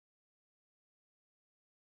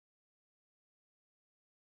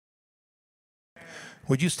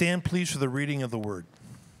Would you stand, please, for the reading of the word?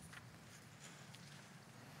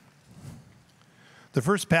 The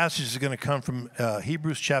first passage is going to come from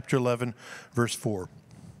Hebrews chapter 11, verse 4.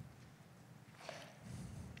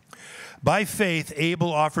 By faith,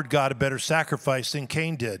 Abel offered God a better sacrifice than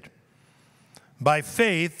Cain did. By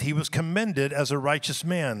faith, he was commended as a righteous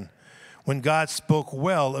man when God spoke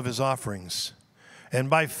well of his offerings. And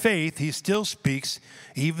by faith, he still speaks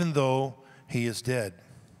even though he is dead.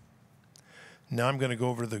 Now I'm going to go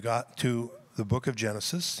over to the book of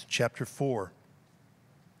Genesis, chapter 4,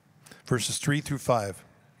 verses 3 through 5.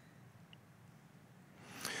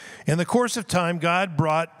 In the course of time,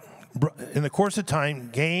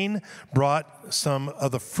 Cain brought some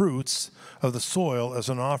of the fruits of the soil as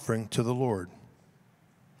an offering to the Lord.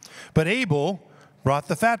 But Abel brought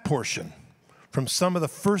the fat portion from some of the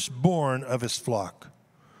firstborn of his flock.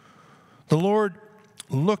 The Lord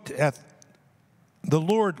looked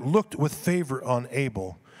with favor on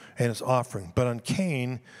Abel and his offering, but on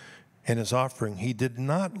Cain and his offering he did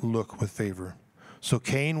not look with favor. So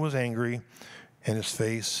Cain was angry, and his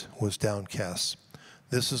face was downcast.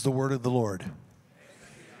 This is the word of the Lord.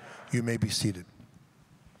 You may be seated.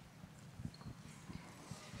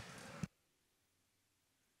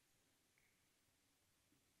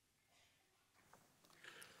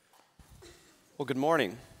 Well, good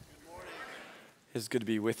morning. It's good to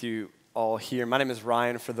be with you all here. My name is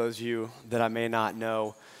Ryan, for those of you that I may not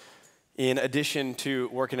know. In addition to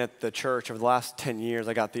working at the church over the last 10 years,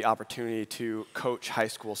 I got the opportunity to coach high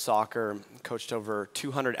school soccer, coached over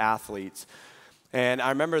 200 athletes. And I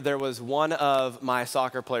remember there was one of my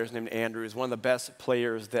soccer players named Andrew, who's one of the best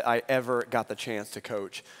players that I ever got the chance to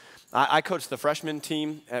coach. I coached the freshman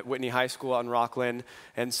team at Whitney High School out in Rockland,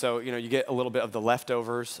 and so you get a little bit of the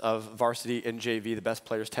leftovers of varsity and JV. The best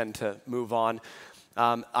players tend to move on.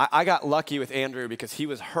 I got lucky with Andrew because he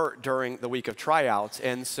was hurt during the week of tryouts,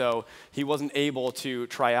 and so he wasn't able to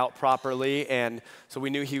try out properly, and so we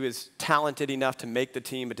knew he was talented enough to make the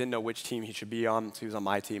team, but didn't know which team he should be on, so he was on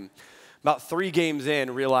my team. About 3 games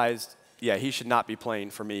in, realized, yeah, he should not be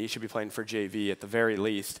playing for me. He should be playing for JV at the very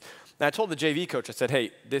least. And I told the JV coach, I said,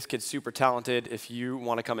 hey, this kid's super talented. If you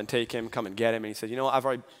want to come and take him, come and get him. And he said, I've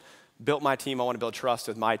already built my team. I want to build trust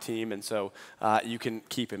with my team, and so you can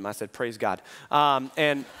keep him. I said, praise God.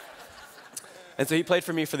 And so he played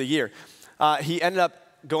for me for the year. He ended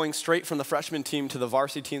up going straight from the freshman team to the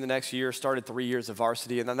varsity team the next year, started 3 years of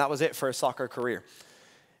varsity, and then that was it for his soccer career.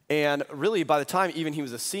 And really, by the time even he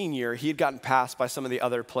was a senior, he had gotten passed by some of the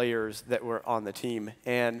other players that were on the team.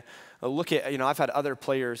 And look at, I've had other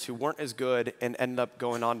players who weren't as good and ended up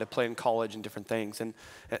going on to play in college and different things. And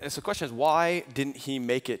so the question is, why didn't he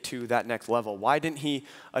make it to that next level? Why didn't he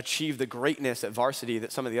achieve the greatness at varsity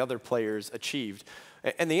that some of the other players achieved?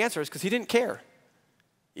 And the answer is because he didn't care.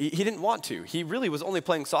 He didn't want to. He really was only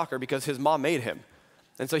playing soccer because his mom made him.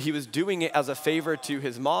 And so he was doing it as a favor to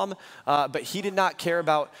his mom, but he did not care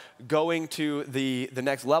about going to the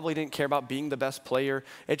next level. He didn't care about being the best player.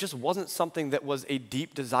 It just wasn't something that was a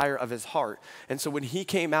deep desire of his heart. And so when he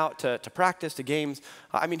came out to practice, to games,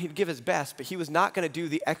 he'd give his best, but he was not going to do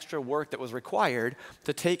the extra work that was required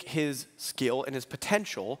to take his skill and his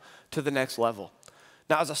potential to the next level.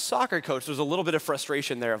 Now, as a soccer coach, there's a little bit of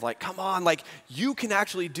frustration there of like, come on, like you can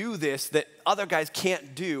actually do this that other guys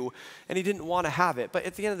can't do, and he didn't want to have it. But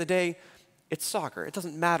at the end of the day, it's soccer. It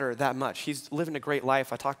doesn't matter that much. He's living a great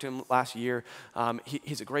life. I talked to him last year.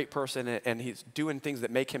 He's a great person, and he's doing things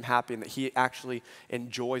that make him happy and that he actually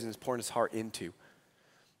enjoys and is pouring his heart into.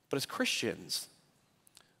 But as Christians,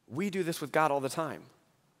 we do this with God all the time,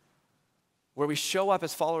 where we show up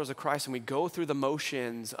as followers of Christ and we go through the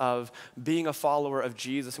motions of being a follower of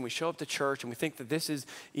Jesus, and we show up to church and we think that this is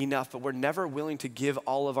enough, but we're never willing to give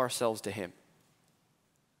all of ourselves to him.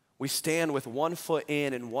 We stand with 1 foot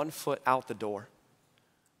in and 1 foot out the door,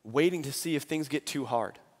 waiting to see if things get too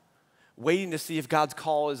hard, waiting to see if God's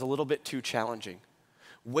call is a little bit too challenging,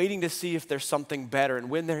 waiting to see if there's something better, and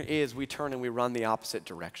when there is, we turn and we run the opposite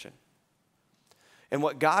direction. And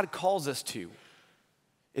what God calls us to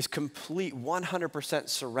is complete 100%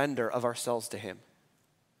 surrender of ourselves to him.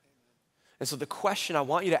 And so the question I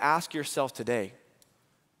want you to ask yourself today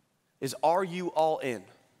is, are you all in?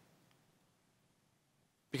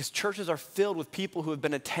 Because churches are filled with people who have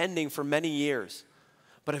been attending for many years,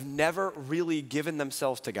 but have never really given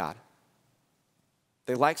themselves to God.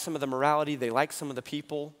 They like some of the morality, they like some of the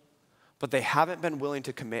people, but they haven't been willing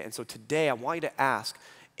to commit. And so today I want you to ask,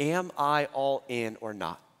 am I all in or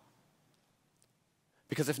not?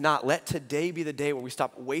 Because if not, let today be the day where we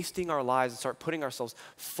stop wasting our lives and start putting ourselves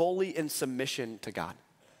fully in submission to God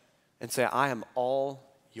and say, I am all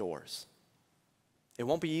yours. It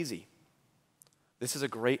won't be easy, This is a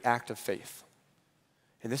great act of faith.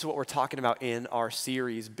 And this is what we're talking about in our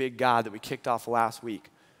series, Big God, that we kicked off last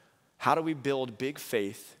week. How do we build big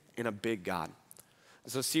faith in a big God?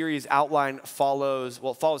 So series outline follows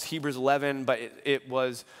Hebrews 11, but it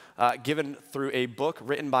was given through a book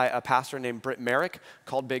written by a pastor named Britt Merrick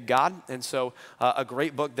called Big God. And so a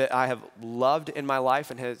great book that I have loved in my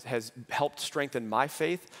life and has helped strengthen my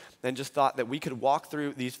faith, and just thought that we could walk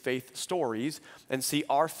through these faith stories and see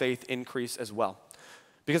our faith increase as well.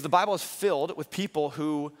 Because the Bible is filled with people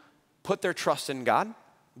who put their trust in God,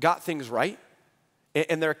 got things right,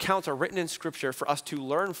 and their accounts are written in Scripture for us to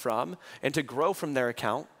learn from and to grow from their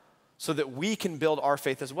account so that we can build our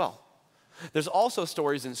faith as well. There's also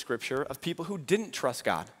stories in Scripture of people who didn't trust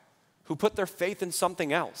God, who put their faith in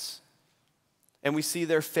something else. And we see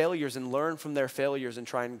their failures and learn from their failures and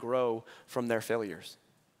try and grow from their failures.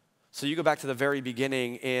 So you go back to the very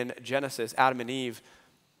beginning in Genesis, Adam and Eve,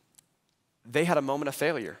 they had a moment of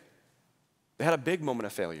failure. They had a big moment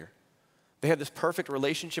of failure. They had this perfect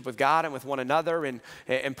relationship with God and with one another and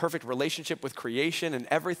perfect relationship with creation, and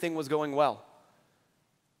everything was going well.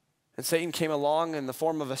 And Satan came along in the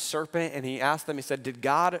form of a serpent, and he asked them, he said, "Did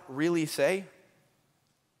God really say?"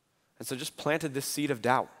 And so just planted this seed of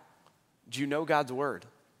doubt. Do you know God's word?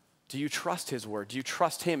 Do you trust his word? Do you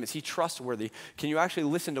trust him? Is he trustworthy? Can you actually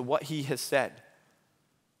listen to what he has said?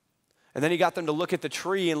 And then he got them to look at the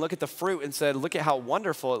tree and look at the fruit and said, look at how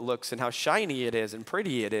wonderful it looks and how shiny it is and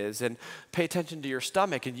pretty it is, and pay attention to your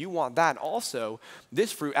stomach, and you want that. Also,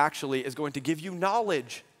 this fruit actually is going to give you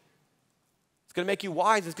knowledge. It's going to make you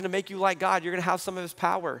wise. It's going to make you like God. You're going to have some of his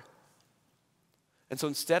power. And so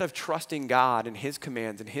instead of trusting God and his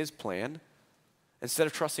commands and his plan, instead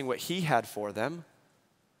of trusting what he had for them,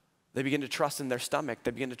 they begin to trust in their stomach.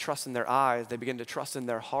 They begin to trust in their eyes. They begin to trust in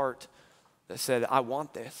their heart that said, I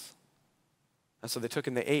want this. And so they took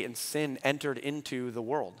and they ate, and sin entered into the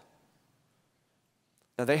world.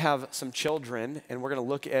 Now they have some children, and we're going to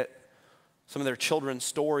look at some of their children's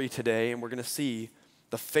story today, and we're going to see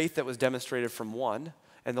the faith that was demonstrated from one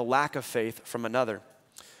and the lack of faith from another.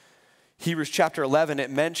 Hebrews chapter 11, it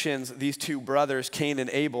mentions these two brothers, Cain and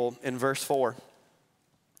Abel, in verse 4.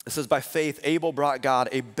 It says, by faith, Abel brought God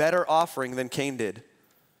a better offering than Cain did.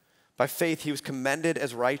 By faith, he was commended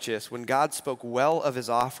as righteous when God spoke well of his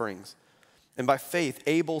offerings. And by faith,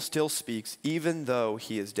 Abel still speaks, even though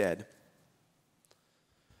he is dead.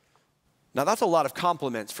 Now, that's a lot of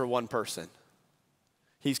compliments for one person.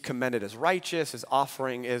 He's commended as righteous. His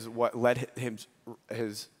offering is what led him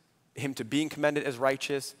to being commended as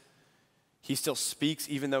righteous. He still speaks,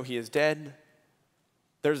 even though he is dead.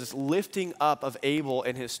 There's this lifting up of Abel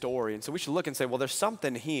in his story. And so we should look and say, well, there's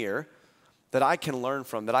something here that I can learn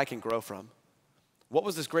from, that I can grow from. What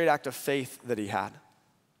was this great act of faith that he had?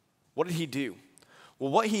 What did he do?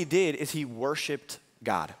 Well, what he did is he worshiped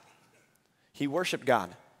God. He worshiped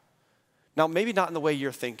God. Now, maybe not in the way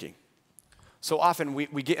you're thinking. So often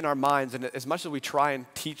we get in our minds, and as much as we try and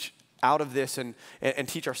teach out of this and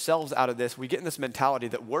teach ourselves out of this, we get in this mentality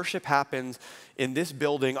that worship happens in this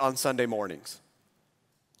building on Sunday mornings.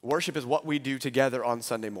 Worship is what we do together on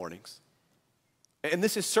Sunday mornings. And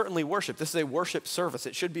this is certainly worship. This is a worship service.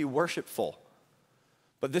 It should be worshipful.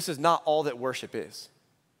 But this is not all that worship is.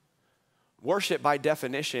 Worship, by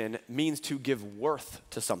definition, means to give worth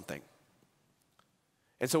to something.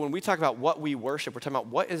 And so when we talk about what we worship, we're talking about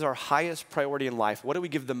what is our highest priority in life. What do we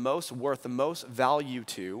give the most worth, the most value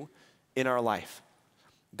to in our life?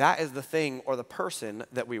 That is the thing or the person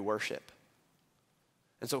that we worship.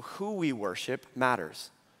 And so who we worship matters.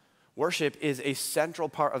 Worship is a central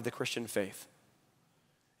part of the Christian faith.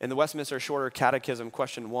 In the Westminster Shorter Catechism,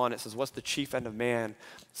 question 1, it says, what's the chief end of man?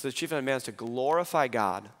 So the chief end of man is to glorify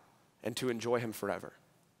God and to enjoy him forever.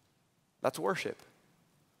 That's worship.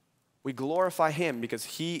 We glorify him because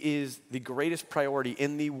he is the greatest priority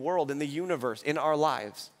in the world, in the universe, in our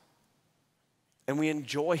lives. And we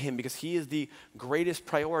enjoy him because he is the greatest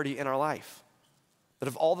priority in our life. That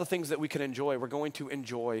of all the things that we can enjoy, we're going to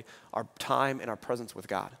enjoy our time and our presence with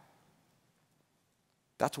God.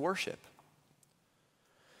 That's worship.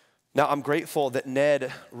 Now, I'm grateful that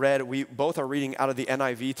Ned read, we both are reading out of the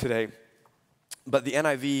NIV today. But the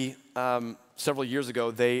NIV, several years ago,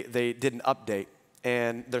 they did an update.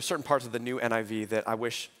 And there's certain parts of the new NIV that I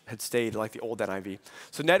wish had stayed like the old NIV.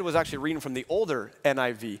 So Ned was actually reading from the older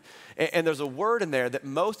NIV. And there's a word in there that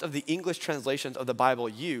most of the English translations of the Bible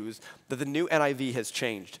use that the new NIV has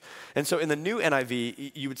changed. And so in the new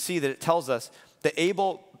NIV, you would see that it tells us that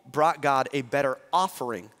Abel brought God a better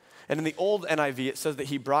offering. And in the old NIV, it says that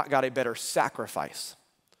he brought God a better sacrifice.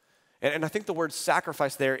 And I think the word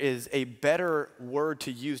sacrifice there is a better word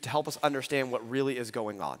to use to help us understand what really is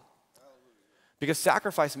going on. Because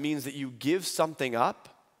sacrifice means that you give something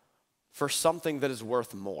up for something that is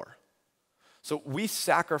worth more. So we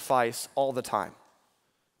sacrifice all the time.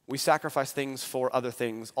 We sacrifice things for other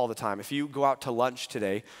things all the time. If you go out to lunch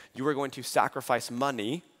today, you are going to sacrifice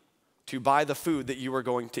money to buy the food that you are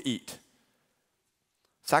going to eat.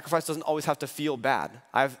 Sacrifice doesn't always have to feel bad.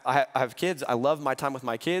 I have kids. I love my time with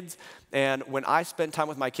my kids. And when I spend time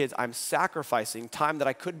with my kids, I'm sacrificing time that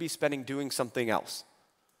I could be spending doing something else.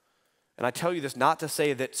 And I tell you this not to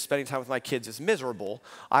say that spending time with my kids is miserable.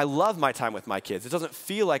 I love my time with my kids. It doesn't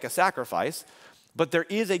feel like a sacrifice, but there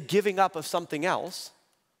is a giving up of something else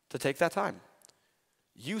to take that time.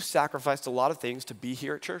 You sacrificed a lot of things to be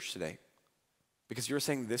here at church today because you were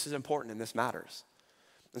saying this is important and this matters.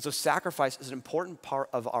 And so sacrifice is an important part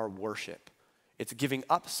of our worship. It's giving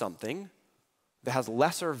up something that has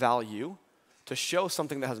lesser value to show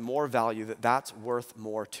something that has more value, that's worth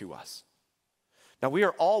more to us. Now, we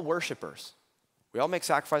are all worshipers. We all make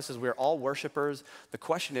sacrifices. We are all worshipers. The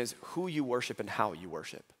question is who you worship and how you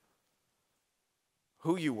worship.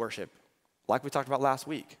 Who you worship, like we talked about last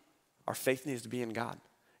week, our faith needs to be in God.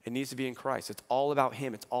 It needs to be in Christ. It's all about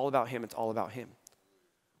Him. It's all about Him. It's all about Him.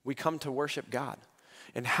 We come to worship God.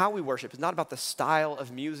 And how we worship is not about the style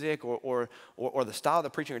of music or the style of the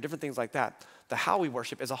preaching or different things like that. The how we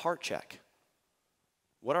worship is a heart check.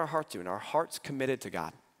 What are our hearts doing? Are our hearts committed to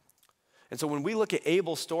God? And so when we look at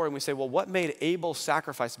Abel's story and we say, well, what made Abel's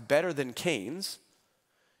sacrifice better than Cain's?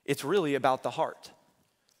 It's really about the heart.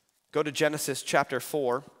 Go to Genesis chapter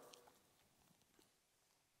 4.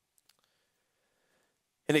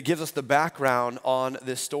 And it gives us the background on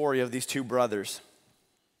this story of these two brothers.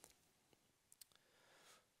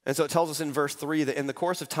 And so it tells us in verse 3 that in the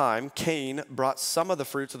course of time, Cain brought some of the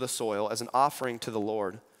fruits of the soil as an offering to the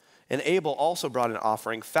Lord. And Abel also brought an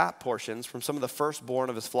offering, fat portions from some of the firstborn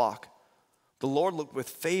of his flock. The Lord looked with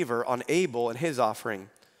favor on Abel and his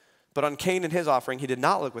offering, but on Cain and his offering he did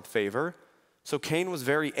not look with favor. So Cain was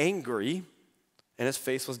very angry, and his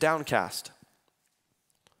face was downcast.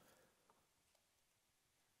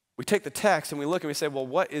 We take the text and we look and we say, well,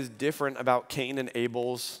 what is different about Cain and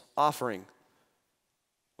Abel's offering?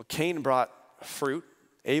 Well, Cain brought fruit,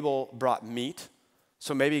 Abel brought meat.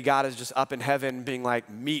 So maybe God is just up in heaven being like,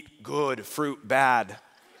 meat good, fruit bad.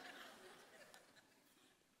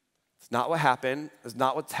 It's not what happened. It's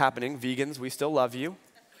not what's happening. Vegans, we still love you.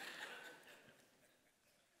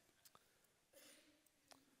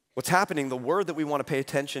 What's happening, the word that we want to pay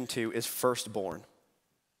attention to is firstborn.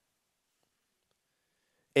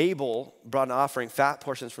 Abel brought an offering, fat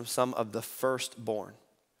portions from some of the firstborn.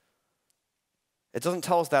 It doesn't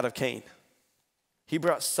tell us that of Cain. He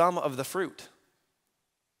brought some of the fruit,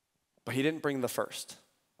 but he didn't bring the first.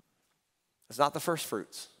 It's not the first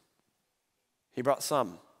fruits. He brought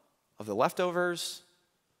some of the leftovers,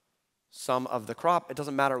 some of the crop. It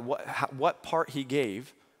doesn't matter what part he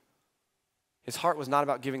gave. His heart was not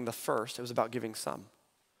about giving the first, it was about giving some.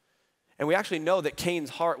 And we actually know that Cain's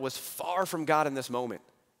heart was far from God in this moment.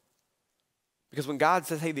 Because when God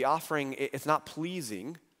says, hey, the offering, it's not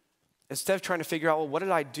pleasing, instead of trying to figure out, well, what did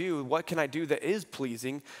I do? What can I do that is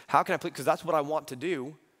pleasing? How can I please? Because that's what I want to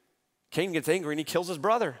do. Cain gets angry and he kills his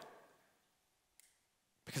brother.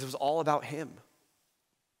 Because it was all about him.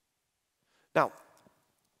 Now,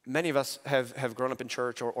 many of us have grown up in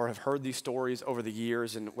church or have heard these stories over the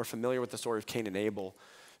years, and we're familiar with the story of Cain and Abel.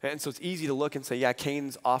 And so it's easy to look and say, yeah,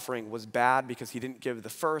 Cain's offering was bad because he didn't give the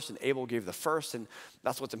first, and Abel gave the first, and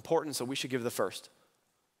that's what's important, so we should give the first.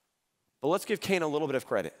 But let's give Cain a little bit of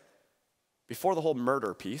credit. Before the whole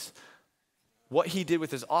murder piece, what he did with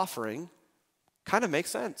his offering kind of makes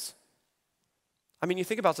sense. I mean, you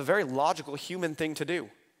think about it's a very logical human thing to do.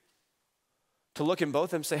 To look in both of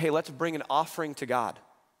them and say, hey, let's bring an offering to God.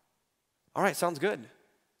 All right, sounds good.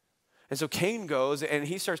 And so Cain goes and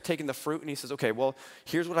he starts taking the fruit and he says, okay, well,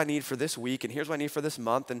 here's what I need for this week and here's what I need for this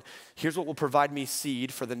month and here's what will provide me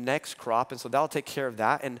seed for the next crop. And so that'll take care of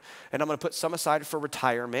that. And I'm going to put some aside for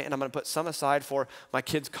retirement, and I'm going to put some aside for my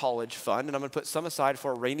kids' college fund, and I'm going to put some aside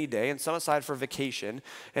for a rainy day and some aside for vacation.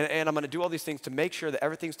 And I'm going to do all these things to make sure that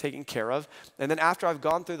everything's taken care of. And then after I've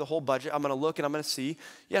gone through the whole budget, I'm going to look and I'm going to see,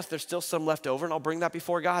 yes, there's still some left over, and I'll bring that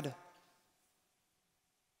before God.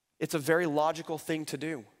 It's a very logical thing to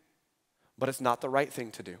do. But it's not the right thing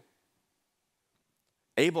to do.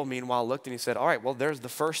 Abel, meanwhile, looked and he said, all right, well, there's the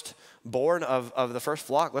firstborn of the first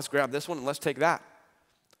flock. Let's grab this one and let's take that.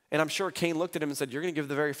 And I'm sure Cain looked at him and said, you're going to give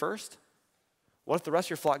the very first? What if the rest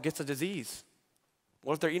of your flock gets a disease?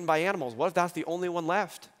 What if they're eaten by animals? What if that's the only one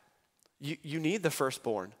left? You need the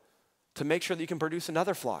firstborn to make sure that you can produce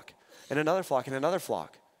another flock and another flock and another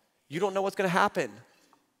flock. You don't know what's going to happen.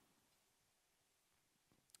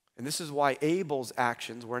 And this is why Abel's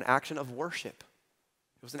actions were an action of worship.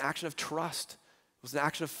 It was an action of trust. It was an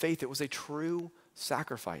action of faith. It was a true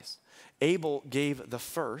sacrifice. Abel gave the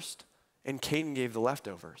first, and Cain gave the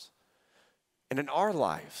leftovers. And in our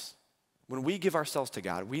lives, when we give ourselves to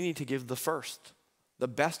God, we need to give the first, the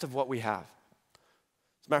best of what we have.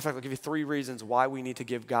 As a matter of fact, I'll give you 3 reasons why we need to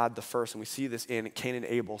give God the first, and we see this in Cain and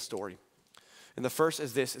Abel's story. And the first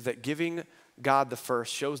is this, is that giving God the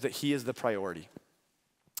first shows that he is the priority.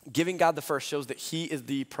 Giving God the first shows that he is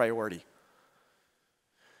the priority.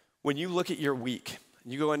 When you look at your week,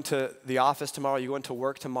 you go into the office tomorrow, you go into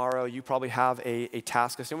work tomorrow, you probably have a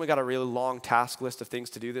task list. Anyone got a really long task list of things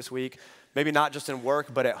to do this week? Maybe not just in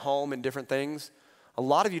work, but at home and different things. A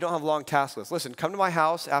lot of you don't have long task lists. Listen, come to my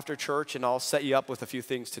house after church and I'll set you up with a few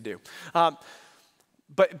things to do.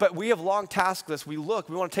 But we have long task lists. We want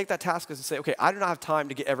to take that task list and say, okay, I do not have time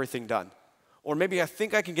to get everything done. Or maybe I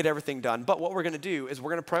think I can get everything done, but what we're going to do is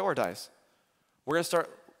we're going to prioritize. We're going to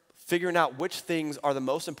start figuring out which things are the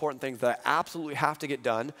most important things that I absolutely have to get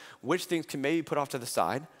done, which things can maybe put off to the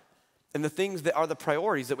side, and the things that are the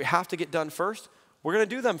priorities that we have to get done first, we're going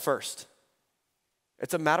to do them first.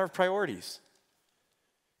 It's a matter of priorities.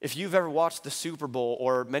 If you've ever watched the Super Bowl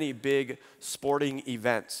or many big sporting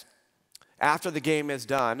events, after the game is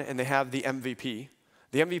done and they have the MVP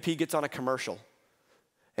gets on a commercial.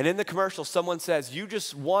 And in the commercial, someone says, you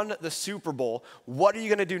just won the Super Bowl. What are you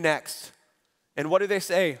going to do next? And what do they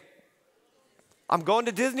say? I'm going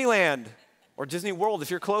to Disneyland or Disney World if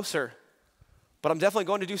you're closer. But I'm definitely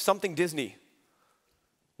going to do something Disney.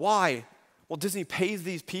 Why? Well, Disney pays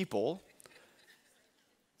these people.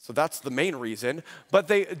 So that's the main reason. But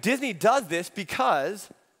Disney does this because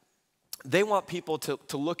they want people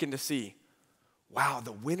to look and to see, wow,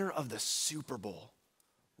 the winner of the Super Bowl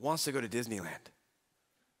wants to go to Disneyland.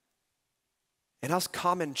 And us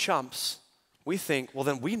common chumps, we think, well,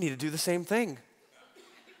 then we need to do the same thing.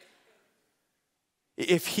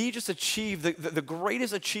 If he just achieved the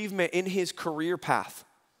greatest achievement in his career path,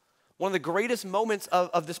 one of the greatest moments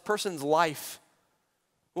of this person's life,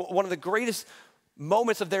 one of the greatest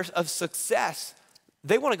moments of success,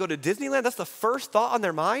 they want to go to Disneyland, that's the first thought on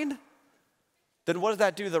their mind, then what does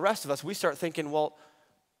that do to the rest of us? We start thinking, well,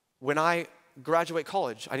 when I graduate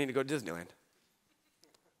college, I need to go to Disneyland.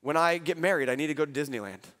 When I get married, I need to go to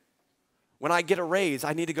Disneyland. When I get a raise,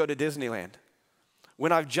 I need to go to Disneyland.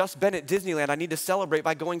 When I've just been at Disneyland, I need to celebrate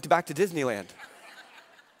by going back to Disneyland.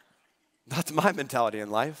 That's my mentality in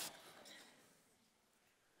life.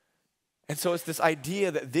 And so it's this idea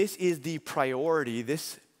that this is the priority.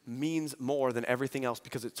 This means more than everything else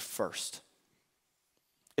because it's first.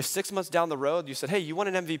 If 6 months down the road you said, hey, you won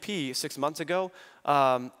an MVP 6 months ago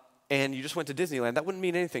and you just went to Disneyland, that wouldn't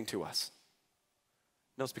mean anything to us.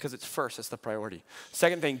 No, it's because it's first, it's the priority.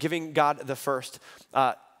 Second thing, giving God the first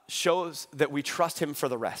shows that we trust him for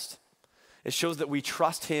the rest. It shows that we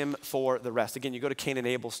trust him for the rest. Again, you go to Cain and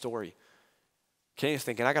Abel's story. Cain is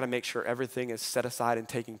thinking, I got to make sure everything is set aside and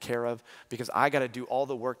taken care of because I got to do all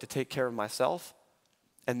the work to take care of myself,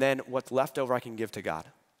 and then what's left over I can give to God.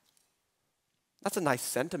 That's a nice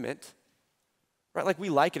sentiment, right? Like we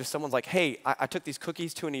like it if someone's like, hey, I took these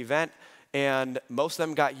cookies to an event and most of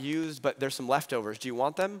them got used, but there's some leftovers. Do you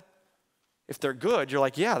want them? If they're good, you're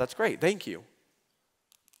like, yeah, that's great, thank you.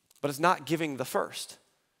 But it's not giving the first.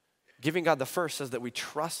 Giving God the first says that we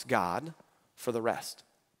trust God for the rest.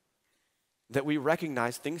 That we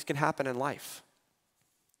recognize things can happen in life.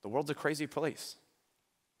 The world's a crazy place.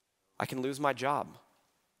 I can lose my job.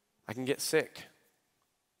 I can get sick.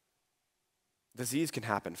 Disease can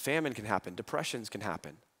happen, famine can happen, depressions can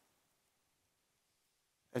happen.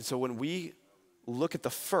 And so when we look at the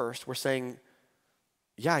first, we're saying,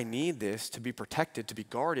 yeah, I need this to be protected, to be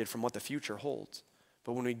guarded from what the future holds.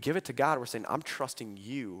 But when we give it to God, we're saying, I'm trusting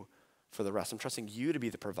you for the rest. I'm trusting you to be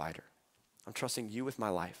the provider. I'm trusting you with my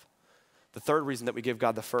life. The third reason that we give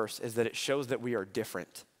God the first is that it shows that we are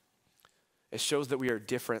different. It shows that we are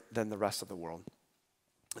different than the rest of the world.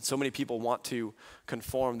 And so many people want to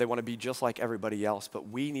conform. They want to be just like everybody else, but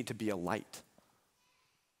we need to be a light.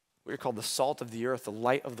 We are called the salt of the earth, the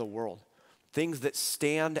light of the world. Things that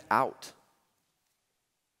stand out.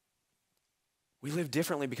 We live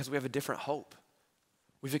differently because we have a different hope.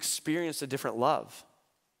 We've experienced a different love.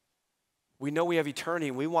 We know we have eternity,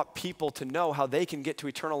 and we want people to know how they can get to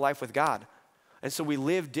eternal life with God. And so we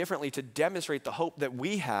live differently to demonstrate the hope that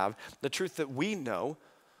we have, the truth that we know,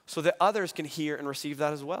 so that others can hear and receive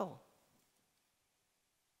that as well.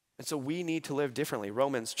 And so we need to live differently.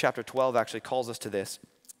 Romans chapter 12 actually calls us to this.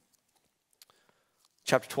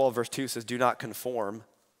 Chapter 12, verse 2 says, do not conform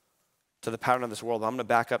to the pattern of this world. I'm going to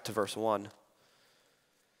back up to verse 1.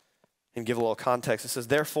 and give a little context. It says,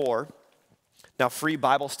 therefore, now free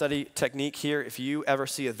Bible study technique here, if you ever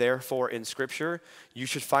see a therefore in Scripture, you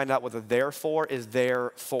should find out what the therefore is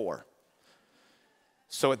there for.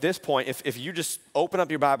 So at this point, if you just open up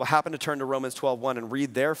your Bible, happen to turn to Romans 12:1 and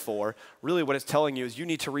read therefore, really what it's telling you is you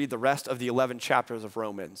need to read the rest of the 11 chapters of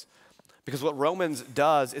Romans. Because what Romans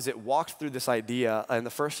does is it walks through this idea. In the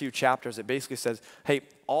first few chapters, it basically says, hey,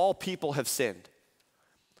 all people have sinned.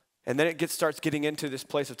 And then it starts getting into this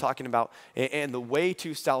place of talking about, and the way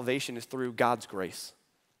to salvation is through God's grace.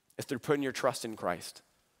 It's through putting your trust in Christ.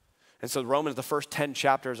 And so Romans, the first 10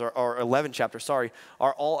 chapters, or 11 chapters, are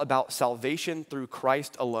all about salvation through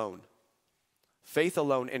Christ alone. Faith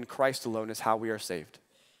alone in Christ alone is how we are saved.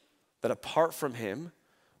 That apart from him,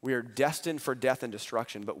 we are destined for death and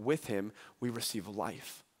destruction, but with him, we receive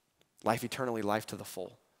life. Life eternally, life to the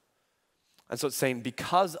full. And so it's saying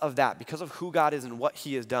because of that, because of who God is and what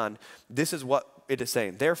he has done, this is what it is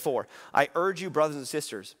saying. Therefore, I urge you, brothers and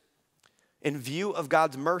sisters, in view of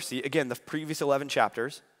God's mercy, again, the previous 11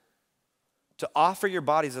 chapters, to offer your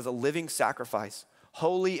bodies as a living sacrifice,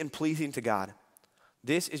 holy and pleasing to God.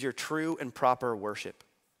 This is your true and proper worship.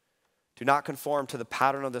 Do not conform to the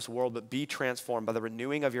pattern of this world, but be transformed by the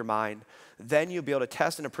renewing of your mind. Then you'll be able to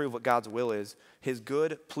test and approve what God's will is, his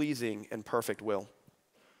good, pleasing, and perfect will.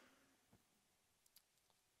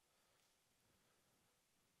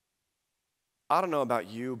 I don't know about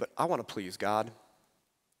you, but I want to please God.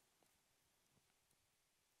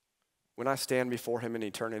 When I stand before him in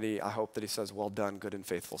eternity, I hope that he says, well done, good and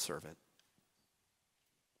faithful servant.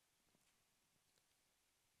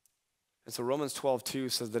 And so Romans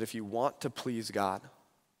 12:2 says that if you want to please God,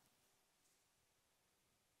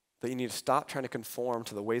 that you need to stop trying to conform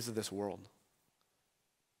to the ways of this world,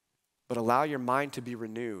 but allow your mind to be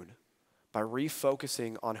renewed by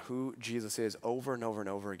refocusing on who Jesus is over and over and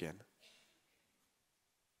over again.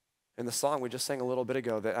 In the song we just sang a little bit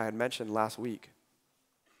ago that I had mentioned last week,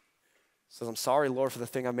 it says, I'm sorry, Lord, for the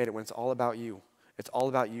thing I made it when it's all about you. It's all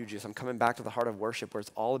about you, Jesus. I'm coming back to the heart of worship where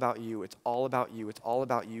it's all about you. It's all about you. It's all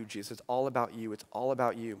about you, Jesus. It's all about you. It's all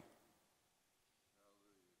about you.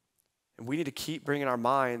 And we need to keep bringing our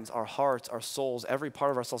minds, our hearts, our souls, every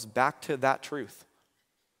part of ourselves back to that truth.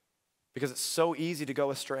 Because it's so easy to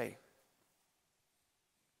go astray.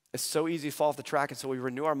 It's so easy to fall off the track, and so we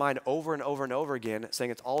renew our mind over and over and over again,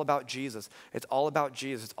 saying it's all about Jesus. It's all about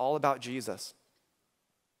Jesus. It's all about Jesus.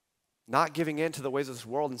 Not giving in to the ways of this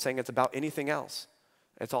world and saying it's about anything else.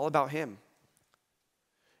 It's all about him.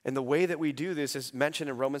 And the way that we do this is mentioned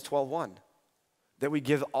in Romans 12:1, that we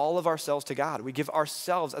give all of ourselves to God. We give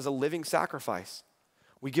ourselves as a living sacrifice.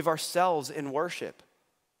 We give ourselves in worship.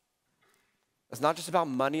 It's not just about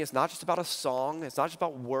money. It's not just about a song. It's not just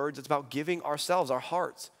about words. It's about giving ourselves, our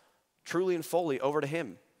hearts, truly and fully over to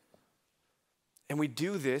him. And we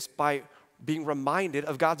do this by being reminded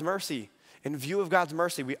of God's mercy. In view of God's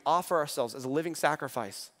mercy, we offer ourselves as a living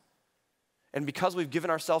sacrifice. And because we've given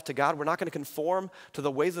ourselves to God, we're not going to conform to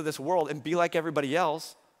the ways of this world and be like everybody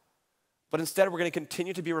else. But instead, we're going to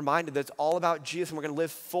continue to be reminded that it's all about Jesus, and we're going to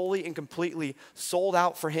live fully and completely sold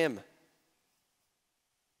out for him.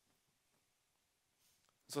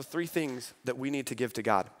 So 3 things that we need to give to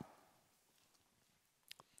God.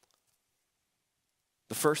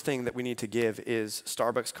 The first thing that we need to give is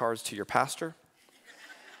Starbucks cards to your pastor.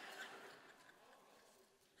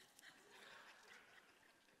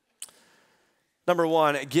 Number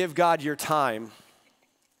 1, give God your time.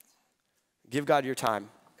 Give God your time.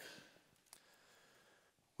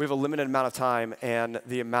 We have a limited amount of time, and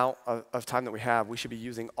the amount of time that we have, we should be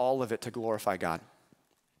using all of it to glorify God.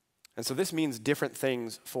 And so this means different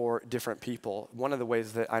things for different people. One of the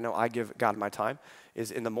ways that I know I give God my time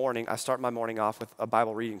is in the morning, I start my morning off with a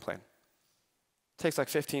Bible reading plan. It takes like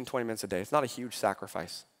 15, 20 minutes a day. It's not a huge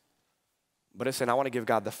sacrifice. But it's saying I want to give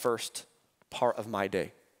God the first part of my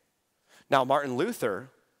day. Now, Martin Luther,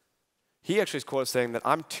 he actually is quoted saying that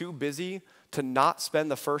I'm too busy to not spend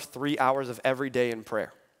the first 3 hours of every day in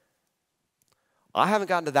prayer. I haven't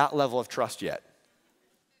gotten to that level of trust yet.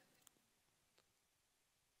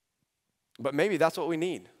 But maybe that's what we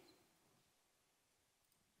need.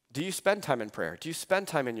 Do you spend time in prayer? Do you spend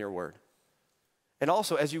time in your word? And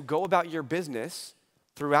also, as you go about your business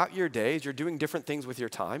throughout your days, you're doing different things with your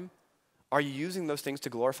time. Are you using those things to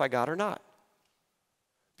glorify God or not?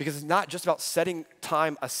 Because it's not just about setting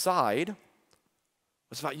time aside.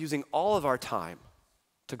 It's about using all of our time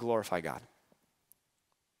to glorify God.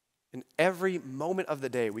 In every moment of the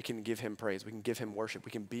day, we can give him praise. We can give him worship.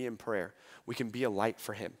 We can be in prayer. We can be a light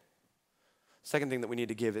for him. Second thing that we need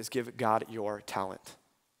to give is give God your talent.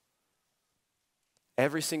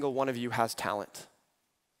 Every single one of you has talent.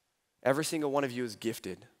 Every single one of you is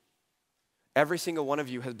gifted. Every single one of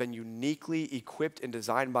you has been uniquely equipped and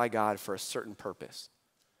designed by God for a certain purpose.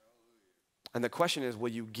 And the question is, will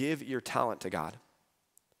you give your talent to God?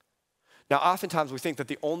 Now, oftentimes we think that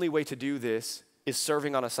the only way to do this is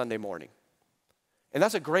serving on a Sunday morning. And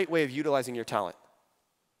that's a great way of utilizing your talent.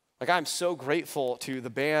 Like, I'm so grateful to the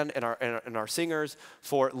band and our singers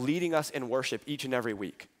for leading us in worship each and every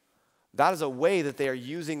week. That is a way that they are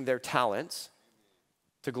using their talents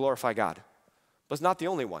to glorify God. But it's not the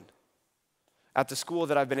only one. At the school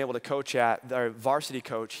that I've been able to coach at, our varsity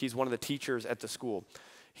coach, he's one of the teachers at the school.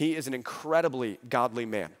 He is an incredibly godly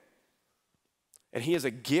man. And he has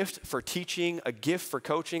a gift for teaching, a gift for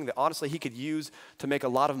coaching that honestly he could use to make a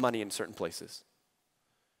lot of money in certain places.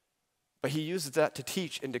 But he uses that to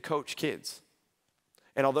teach and to coach kids.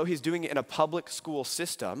 And although he's doing it in a public school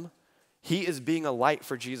system, he is being a light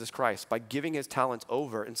for Jesus Christ by giving his talents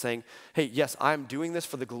over and saying, hey, yes, I'm doing this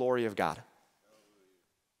for the glory of God.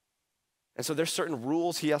 And so there's certain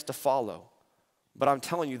rules he has to follow. But I'm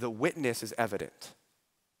telling you, the witness is evident.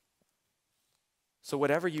 So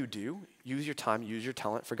whatever you do, use your time, use your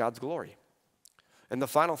talent for God's glory. And the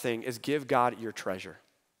final thing is give God your treasure.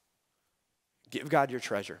 Give God your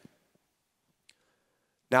treasure.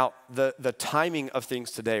 Now, the timing of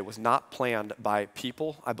things today was not planned by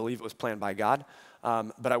people. I believe it was planned by God.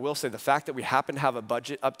 But I will say the fact that we happen to have a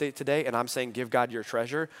budget update today and I'm saying give God your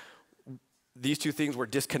treasure, these two things were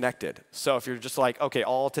disconnected. So if you're just like, okay,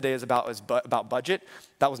 all today is about budget,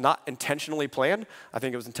 that was not intentionally planned. I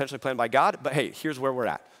think it was intentionally planned by God, but hey, here's where we're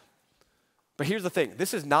at. But here's the thing,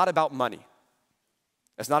 this is not about money.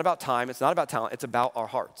 It's not about time, it's not about talent, it's about our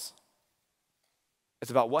hearts.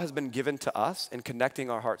 It's about what has been given to us and connecting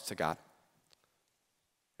our hearts to God.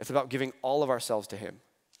 It's about giving all of ourselves to him.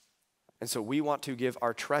 And so we want to give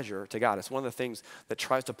our treasure to God. It's one of the things that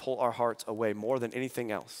tries to pull our hearts away more than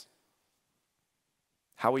anything else.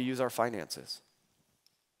 How we use our finances.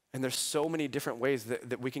 And there's so many different ways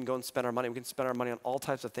that we can go and spend our money. We can spend our money on all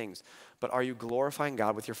types of things. But are you glorifying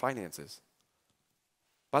God with your finances?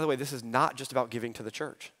 By the way, this is not just about giving to the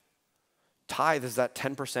church. Tithe is that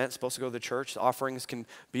 10% supposed to go to the church. The offerings can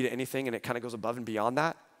be to anything, and it kind of goes above and beyond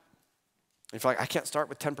that. If you're like, I can't start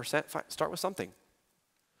with 10%, fine, start with something.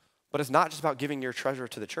 But it's not just about giving your treasure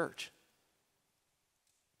to the church.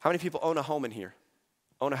 How many people own a home in here?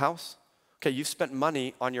 Own a house? Okay, you've spent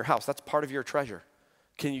money on your house. That's part of your treasure.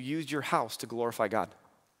 Can you use your house to glorify God?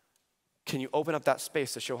 Can you open up that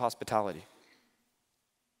space to show hospitality?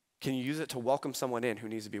 Can you use it to welcome someone in who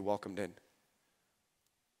needs to be welcomed in?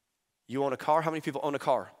 You own a car? How many people own a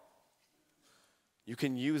car? You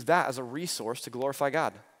can use that as a resource to glorify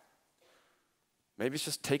God. Maybe it's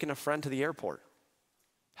just taking a friend to the airport,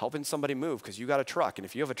 helping somebody move because you got a truck, and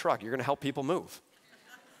if you have a truck, you're going to help people move.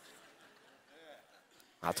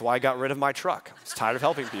 That's why I got rid of my truck. I was tired of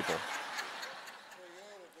helping people.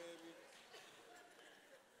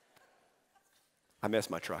 I miss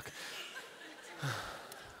my truck.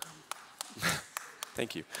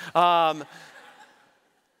 Thank you. But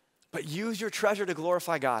use your treasure to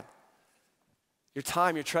glorify God. Your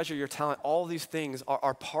time, your treasure, your talent, all these things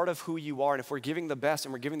are part of who you are. And if we're giving the best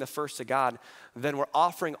and we're giving the first to God, then we're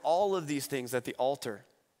offering all of these things at the altar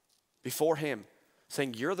before him,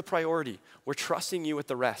 saying, you're the priority. We're trusting you with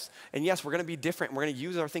the rest. And yes, we're going to be different. We're going to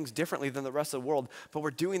use our things differently than the rest of the world, but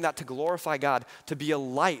we're doing that to glorify God, to be a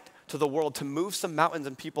light to the world, to move some mountains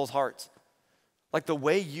in people's hearts. Like the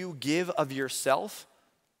way you give of yourself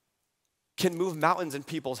can move mountains in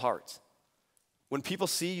people's hearts. When people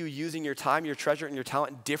see you using your time, your treasure, and your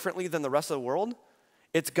talent differently than the rest of the world,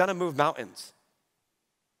 it's going to move mountains.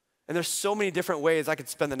 And there's so many different ways. I could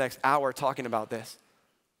spend the next hour talking about this.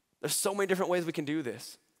 There's so many different ways we can do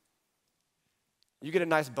this. You get a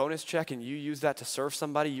nice bonus check and you use that to serve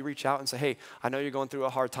somebody. You reach out and say, hey, I know you're going through a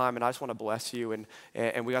hard time and I just want to bless you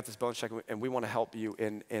and we got this bonus check and we want to help you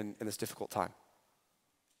in this difficult time.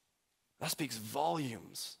 That speaks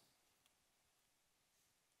volumes.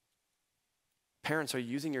 Parents, are you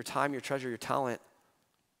using your time, your treasure, your talent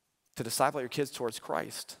to disciple your kids towards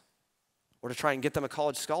Christ or to try and get them a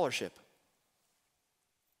college scholarship?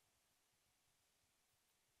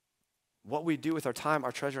 What we do with our time,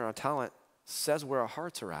 our treasure, and our talent says where our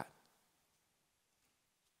hearts are at.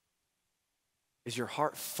 Is your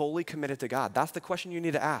heart fully committed to God? That's the question you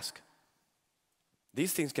need to ask.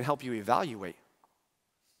 These things can help you evaluate,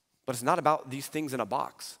 but it's not about these things in a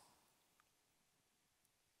box.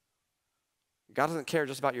 God doesn't care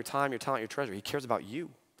just about your time, your talent, your treasure. He cares about you.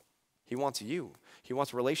 He wants you. He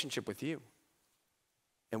wants a relationship with you.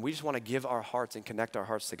 And we just want to give our hearts and connect our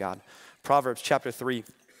hearts to God. Proverbs chapter 3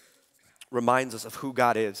 reminds us of who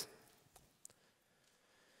God is.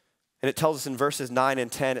 And it tells us in verses 9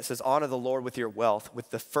 and 10, it says, honor the Lord with your wealth, with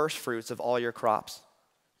the first fruits of all your crops.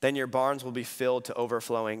 Then your barns will be filled to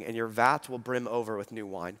overflowing, and your vats will brim over with new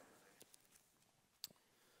wine.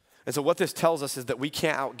 And so what this tells us is that we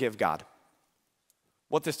can't outgive God.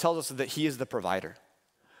 What this tells us is that he is the provider.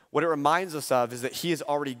 What it reminds us of is that he has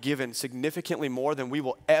already given significantly more than we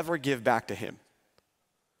will ever give back to him.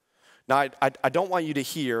 Now, I don't want you to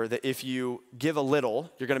hear that if you give a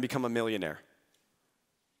little, you're going to become a millionaire.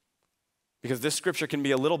 Because this scripture can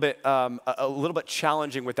be a little bit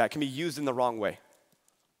challenging with that. It can be used in the wrong way.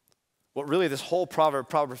 What really this whole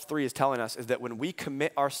Proverbs 3 is telling us is that when we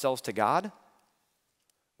commit ourselves to God,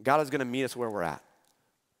 God is going to meet us where we're at.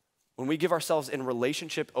 When we give ourselves in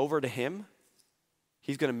relationship over to him,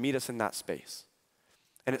 he's going to meet us in that space.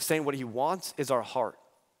 And it's saying what he wants is our heart.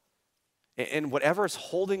 And whatever is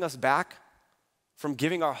holding us back from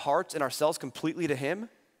giving our hearts and ourselves completely to him,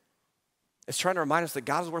 it's trying to remind us that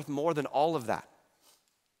God is worth more than all of that.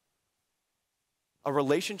 A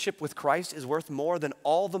relationship with Christ is worth more than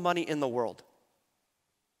all the money in the world.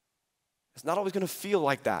 It's not always going to feel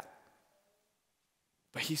like that,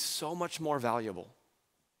 but he's so much more valuable.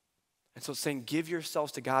 And so it's saying give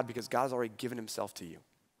yourselves to God because God has already given himself to you.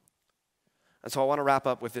 And so I want to wrap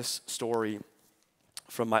up with this story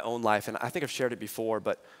from my own life, and I think I've shared it before,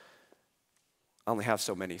 but I only have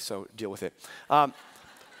so many, so deal with it.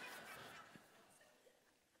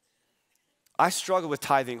 I struggled with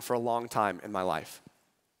tithing for a long time in my life.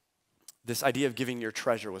 This idea of giving your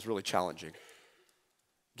treasure was really challenging.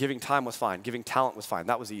 Giving time was fine. Giving talent was fine.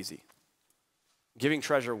 That was easy. Giving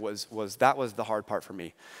treasure was the hard part for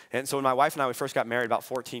me. And so when my wife and I, we first got married about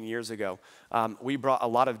 14 years ago, we brought a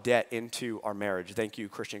lot of debt into our marriage. Thank you,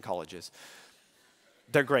 Christian colleges.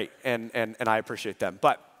 They're great, and I appreciate them.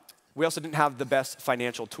 But we also didn't have the best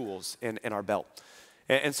financial tools in our belt.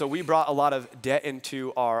 And so we brought a lot of debt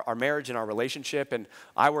into our marriage and our relationship, and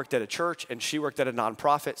I worked at a church, and she worked at a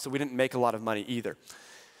nonprofit, so we didn't make a lot of money either.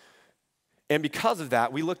 And because of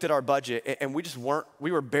that, we looked at our budget, and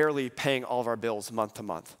we were barely paying all of our bills month to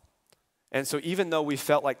month. And so even though we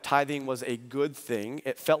felt like tithing was a good thing,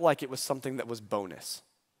 it felt like it was something that was bonus.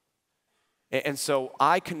 And so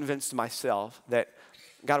I convinced myself that,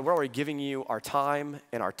 God, we're already giving you our time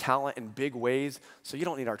and our talent in big ways, so you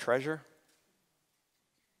don't need our treasure.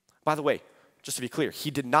 By the way, just to be clear,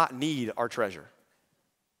 he did not need our treasure,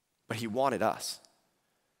 but he wanted us.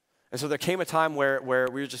 And so there came a time where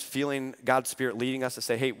we were just feeling God's Spirit leading us to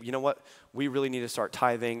say, hey, you know what? We really need to start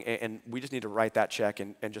tithing, and we just need to write that check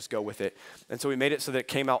and just go with it. And so we made it so that it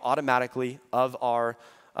came out automatically of our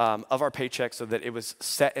paycheck so that it was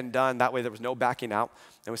set and done. That way there was no backing out.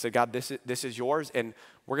 And we said, God, this is yours, and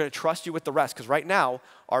we're going to trust you with the rest, because right now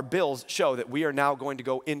our bills show that we are now going to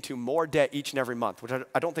go into more debt each and every month, which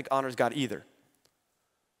I don't think honors God either.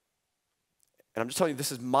 And I'm just telling you,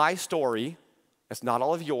 this is my story. It's not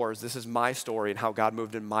all of yours. This is my story and how God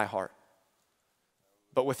moved in my heart.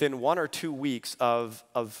 But within 1 or 2 weeks of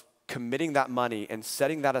committing that money and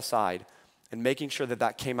setting that aside and making sure that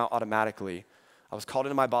that came out automatically, I was called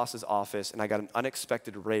into my boss's office, and I got an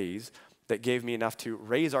unexpected raise that gave me enough to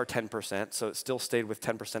raise our 10%, so it still stayed with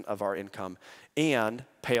 10% of our income, and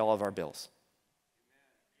pay all of our bills.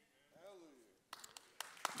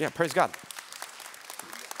 Yeah, praise God.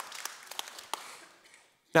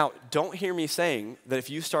 Now, don't hear me saying that if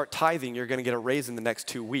you start tithing, you're going to get a raise in the next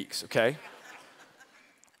 2 weeks, okay?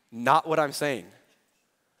 Not what I'm saying.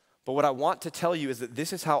 But what I want to tell you is that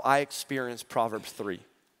this is how I experienced Proverbs 3.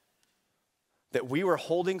 That we were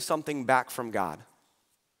holding something back from God.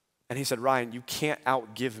 And he said, Ryan, you can't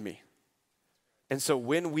outgive me. And so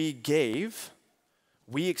when we gave,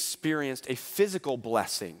 we experienced a physical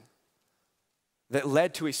blessing that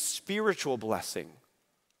led to a spiritual blessing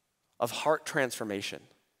of heart transformation.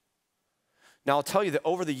 Now, I'll tell you that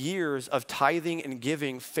over the years of tithing and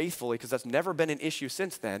giving faithfully, because that's never been an issue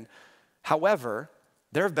since then, however,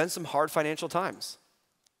 there have been some hard financial times.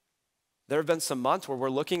 There have been some months where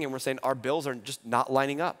we're looking and we're saying our bills are just not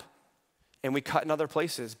lining up. And we cut in other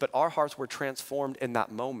places, but our hearts were transformed in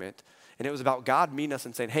that moment. And it was about God meeting us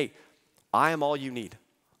and saying, hey, I am all you need.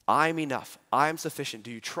 I'm enough. I am sufficient.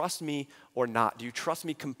 Do you trust me or not? Do you trust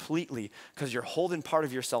me completely? Because you're holding part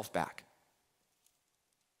of yourself back.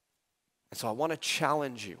 And so I want to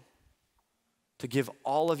challenge you to give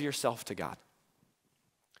all of yourself to God.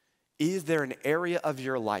 Is there an area of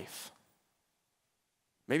your life?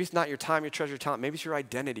 Maybe it's not your time, your treasure, your talent. Maybe it's your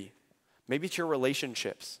identity. Maybe it's your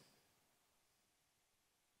relationships.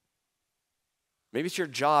 Maybe it's your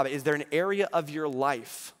job. Is there an area of your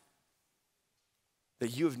life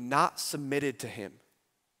that you have not submitted to him?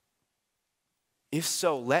 If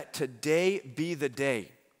so, let today be the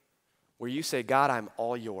day where you say, God, I'm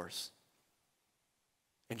all yours.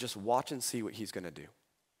 And just watch and see what he's going to do.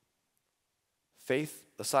 Faith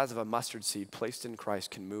the size of a mustard seed placed in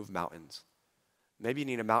Christ can move mountains. Maybe you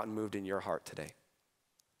need a mountain moved in your heart today.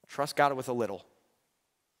 Trust God with a little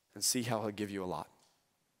and see how he'll give you a lot.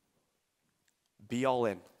 Be all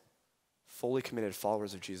in, fully committed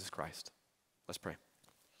followers of Jesus Christ. Let's pray.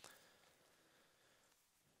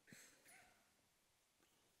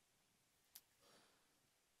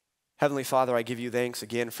 Heavenly Father, I give you thanks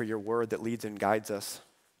again for your word that leads and guides us,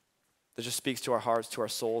 that just speaks to our hearts, to our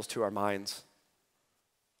souls, to our minds.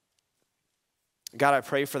 God, I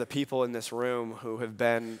pray for the people in this room who have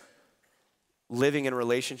been living in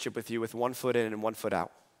relationship with you with one foot in and one foot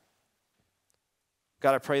out.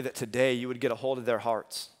 God, I pray that today you would get a hold of their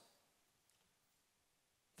hearts,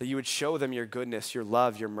 that you would show them your goodness, your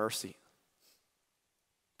love, your mercy,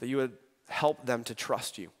 that you would help them to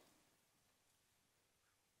trust you.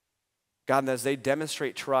 God, and as they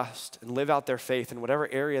demonstrate trust and live out their faith in whatever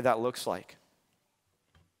area that looks like,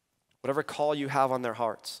 whatever call you have on their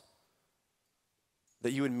hearts,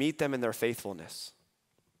 that you would meet them in their faithfulness.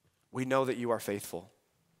 We know that you are faithful,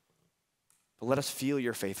 but let us feel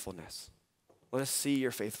your faithfulness. Let us see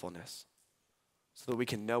your faithfulness so that we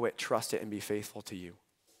can know it, trust it, and be faithful to you.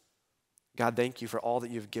 God, thank you for all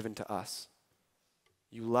that you've given to us.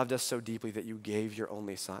 You loved us so deeply that you gave your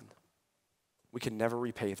only son. We can never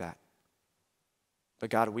repay that. But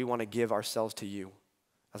God, we want to give ourselves to you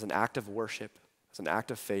as an act of worship, as an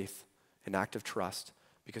act of faith, an act of trust,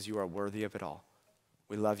 because you are worthy of it all.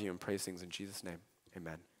 We love you and praise things in Jesus' name.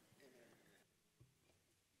 Amen.